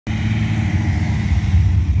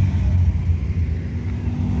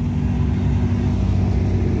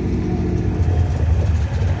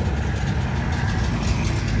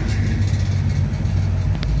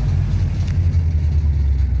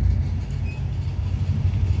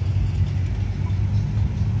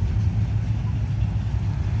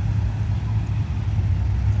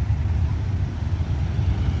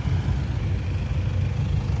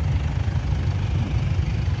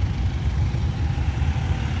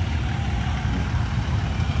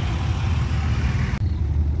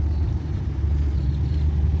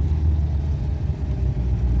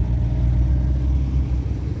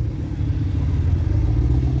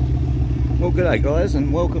G'day guys,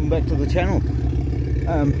 and welcome back to the channel.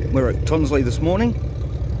 We're at Tonsley this morning,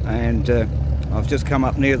 and I've just come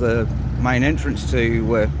up near the main entrance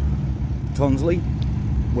to Tonsley,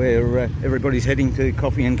 where everybody's heading to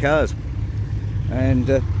coffee and cars. And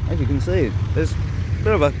as you can see, there's a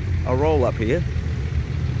bit of a roll up here.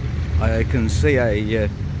 I can see a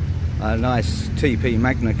nice TP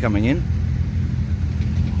Magna coming in.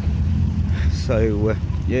 So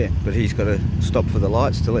yeah, but he's got to stop for the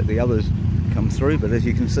lights to let the others come through. But as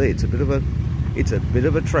you can see, it's a bit of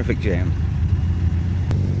a traffic jam.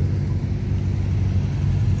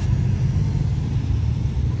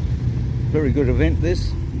 Very good event this,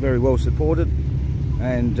 very well supported,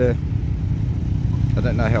 and I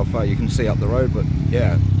don't know how far you can see up the road, but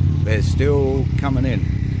yeah, they're still coming in.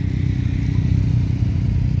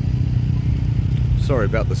 Sorry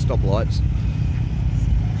about the stoplights.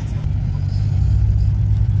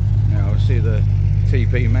 Now I see the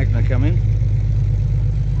TP Magna come in.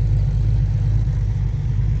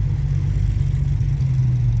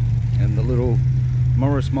 And the little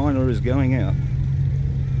Morris Minor is going out.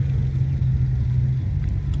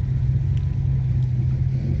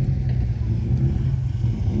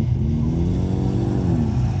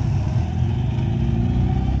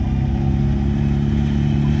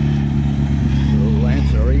 Little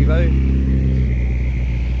Lancer Evo.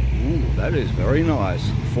 Ooh, that is very nice.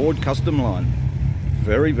 Ford custom line.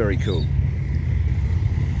 Very, very cool.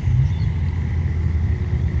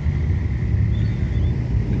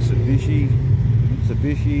 Mitsubishi,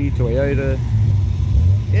 Toyota.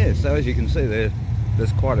 Yeah, so as you can see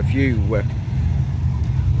there's quite a few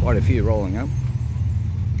rolling up.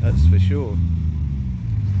 That's for sure.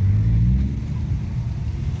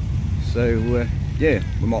 So yeah,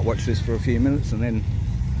 we might watch this for a few minutes and then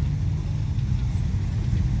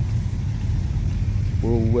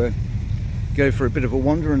we'll go for a bit of a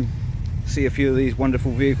wander and see a few of these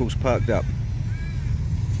wonderful vehicles parked up.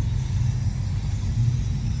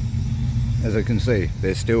 As I can see,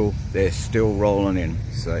 they're still rolling in.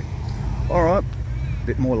 So, all right, a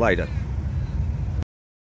bit more later.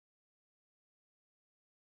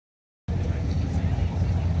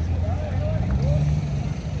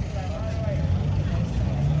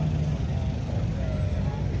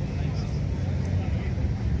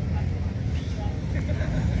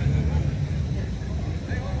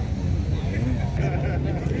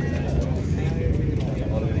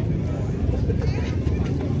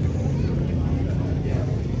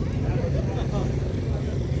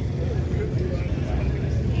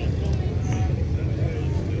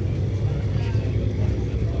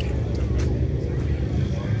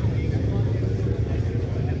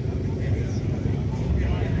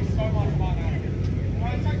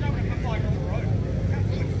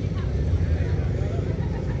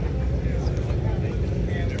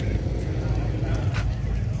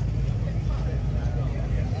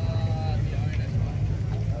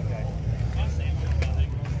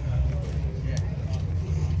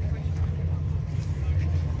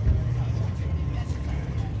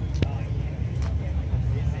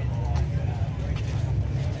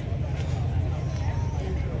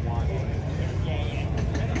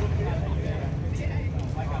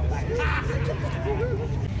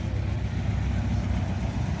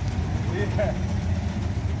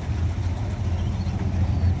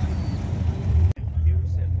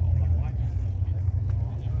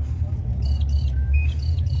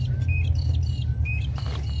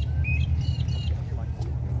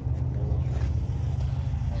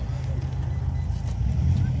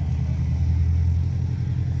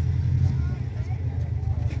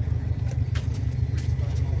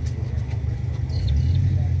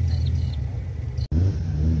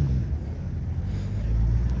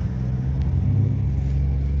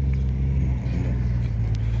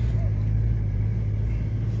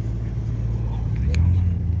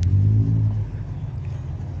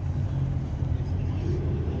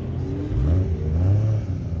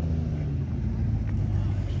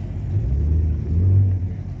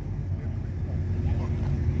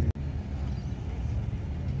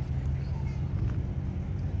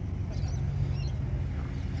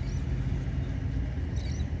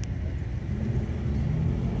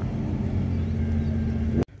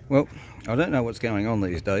 Well, I don't know what's going on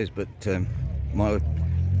these days, but my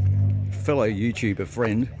fellow YouTuber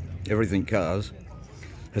friend, Everything Cars,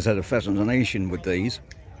 has had a fascination with these,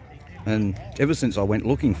 and ever since I went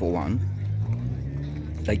looking for one,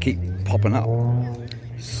 they keep popping up.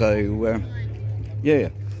 So yeah,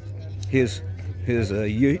 here's a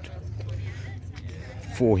ute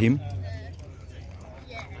for him.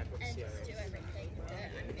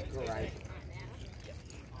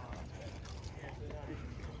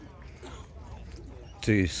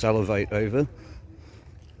 to salivate over.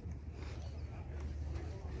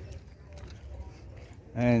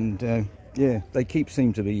 And yeah, they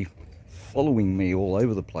seem to be following me all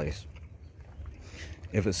over the place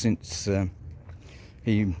ever since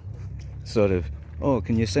he sort of, oh,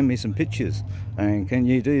 can you send me some pictures, and can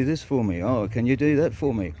you do this for me, oh, can you do that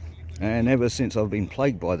for me? And ever since I've been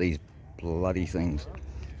plagued by these bloody things.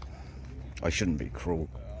 I shouldn't be cruel.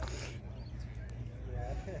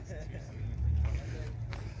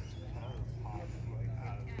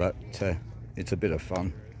 But it's a bit of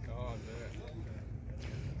fun.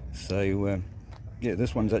 So yeah,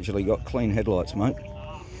 this one's actually got clean headlights, mate.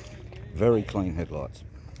 Very clean headlights.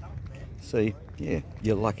 See, yeah,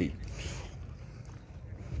 you're lucky.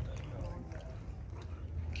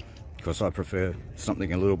 Because I prefer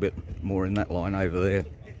something a little bit more in that line over there,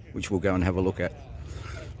 which we'll go and have a look at.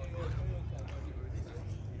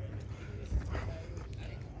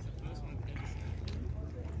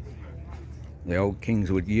 The old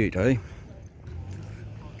Kingswood Ute, eh?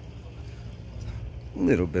 A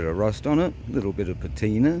little bit of rust on it, a little bit of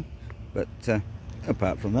patina, but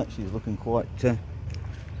apart from that, she's looking quite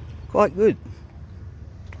good.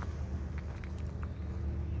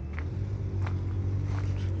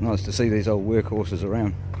 Nice to see these old workhorses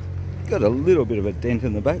around. Got a little bit of a dent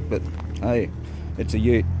in the back, but hey, it's a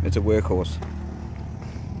Ute, it's a workhorse.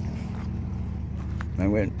 They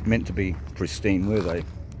weren't meant to be pristine, were they?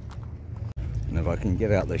 And if I can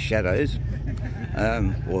get out the shadows,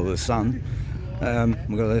 or the sun,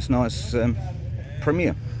 we've got this nice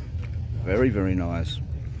Premier. Very, very nice.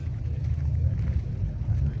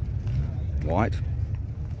 White.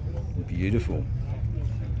 Beautiful.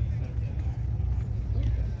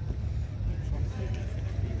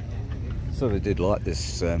 Sort of did like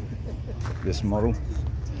this this model,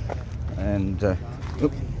 and as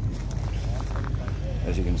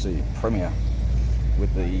you can see, Premier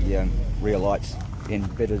with the rear lights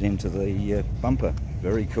embedded into the bumper.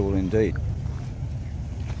 Very cool indeed.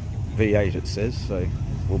 V8 it says, so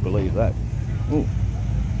we'll believe that. Oh,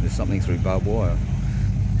 there's something through barbed wire.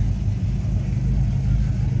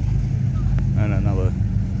 And another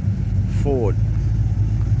Ford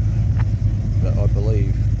that I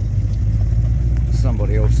believe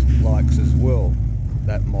somebody else likes as well,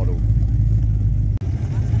 that model.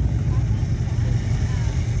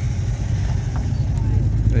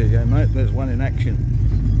 There you go, mate, there's one in action.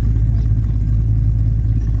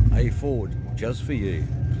 A Ford, just for you.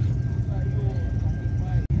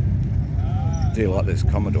 Do like this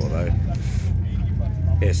Commodore though.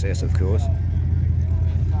 SS, of course.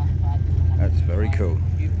 That's very cool.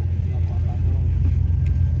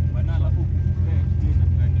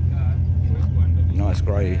 Nice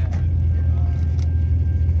grey.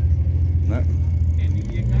 No.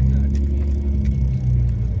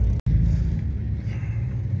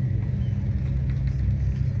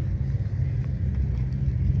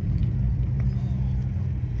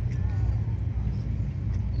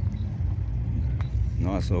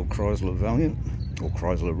 Nice old Chrysler Valiant, or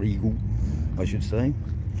Chrysler Regal, I should say.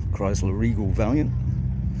 Chrysler Regal Valiant.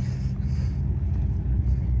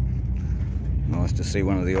 Nice to see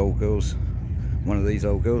one of the old girls, one of these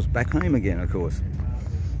old girls back home again, of course.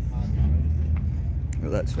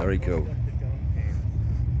 Well, that's very cool.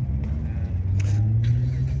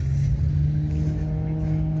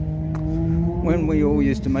 When we all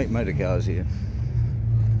used to make motor cars here.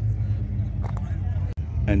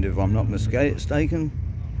 And if I'm not mistaken,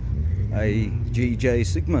 a GJ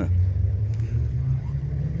Sigma.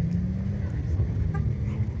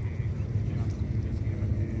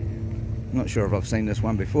 Not sure if I've seen this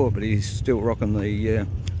one before, but he's still rocking the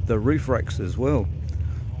roof racks as well,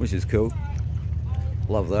 which is cool.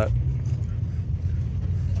 Love that.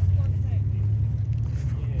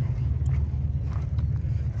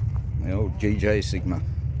 The old GJ Sigma.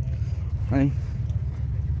 Hey,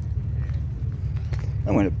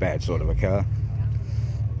 that wasn't a bad sort of a car.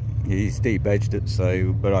 He's de-badged it,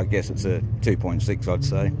 so, but I guess it's a 2.6, I'd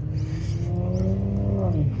say.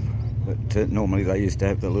 But normally they used to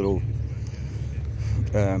have the little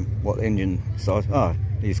what engine size? Oh,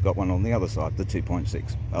 he's got one on the other side, the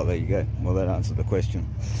 2.6. Oh, there you go. Well, that answered the question,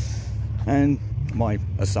 and my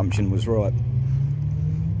assumption was right.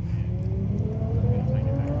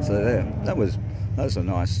 So there, that's a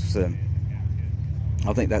nice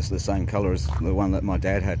I think that's the same colour as the one that my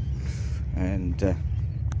dad had. And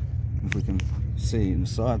if we can see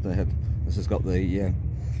inside, this has got the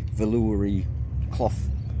velour-y cloth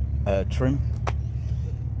trim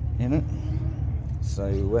in it.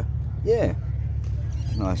 So yeah,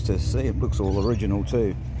 nice to see. It looks all original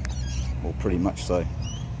too, or pretty much so.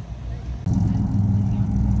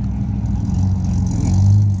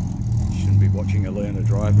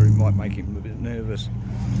 driver, it might make him a bit nervous.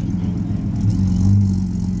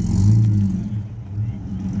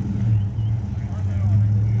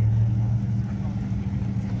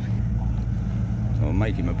 So I'll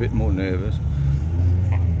make him a bit more nervous.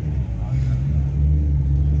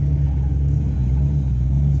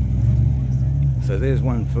 So there's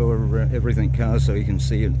one for Everything Cars, so you can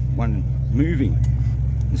see one moving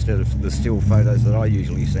instead of the still photos that I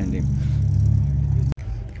usually send him.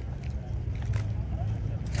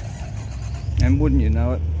 And wouldn't you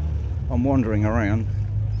know it, I'm wandering around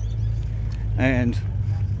and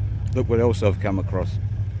look what else I've come across.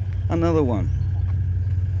 Another one.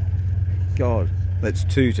 God, that's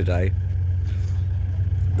two today.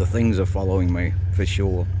 The things are following me for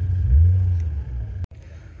sure.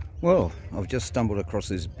 Well, I've just stumbled across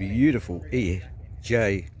this beautiful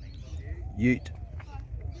EJ Ute.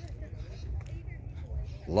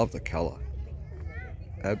 Love the colour.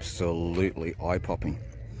 Absolutely eye-popping.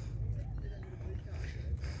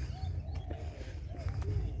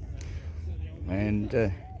 And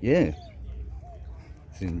yeah,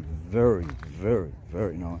 it's in very, very,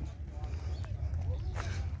 very nice.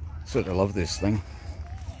 Sort of love this thing.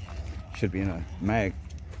 Should be in a mag.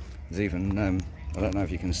 There's even I don't know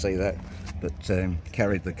if you can see that, but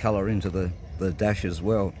carried the colour into the dash as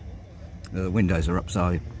well. The windows are up,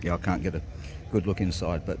 so yeah, I can't get a good look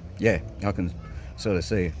inside, but yeah, I can sort of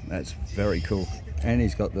see. That's very cool. And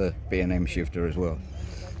he's got the B&M shifter as well.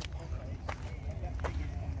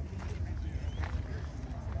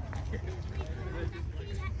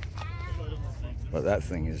 But that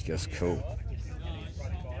thing is just cool.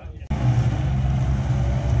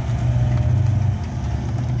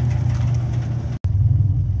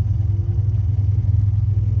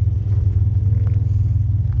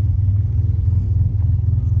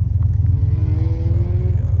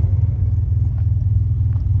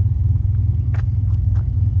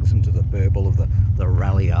 Listen to the burble of the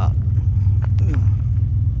rally art.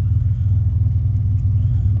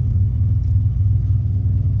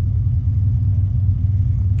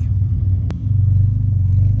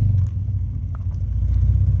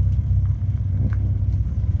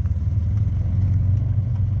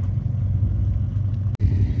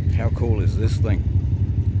 How cool is this thing?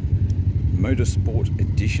 Motorsport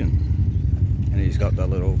Edition. And he's got that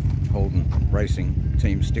little Holden Racing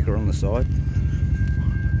Team sticker on the side.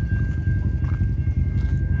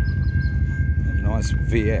 A nice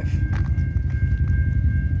VF.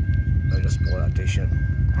 Motorsport Edition.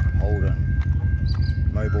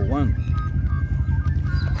 Holden. Mobile 1.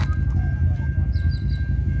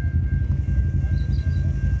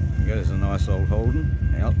 There's a nice old Holden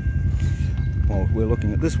out. Well, we're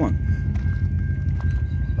looking at this one,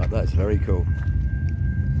 but that's very cool.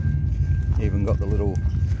 Even got the little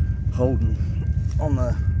Holden on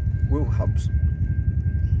the wheel hubs.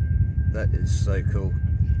 That is so cool.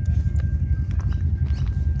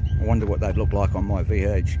 I wonder what they'd look like on my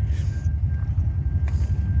VH.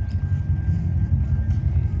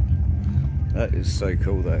 That is so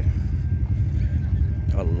cool though.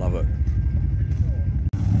 I love it.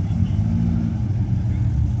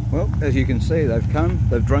 Well, as you can see, they've come,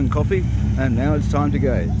 they've drunk coffee, and now it's time to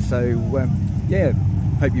go. So, yeah,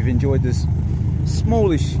 hope you've enjoyed this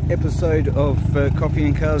smallish episode of Coffee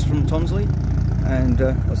and Cars from Tonsley. And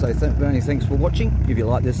I'll say many thanks for watching. If you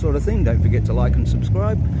like this sort of thing, don't forget to like and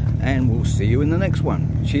subscribe, and we'll see you in the next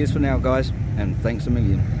one. Cheers for now, guys, and thanks a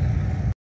million.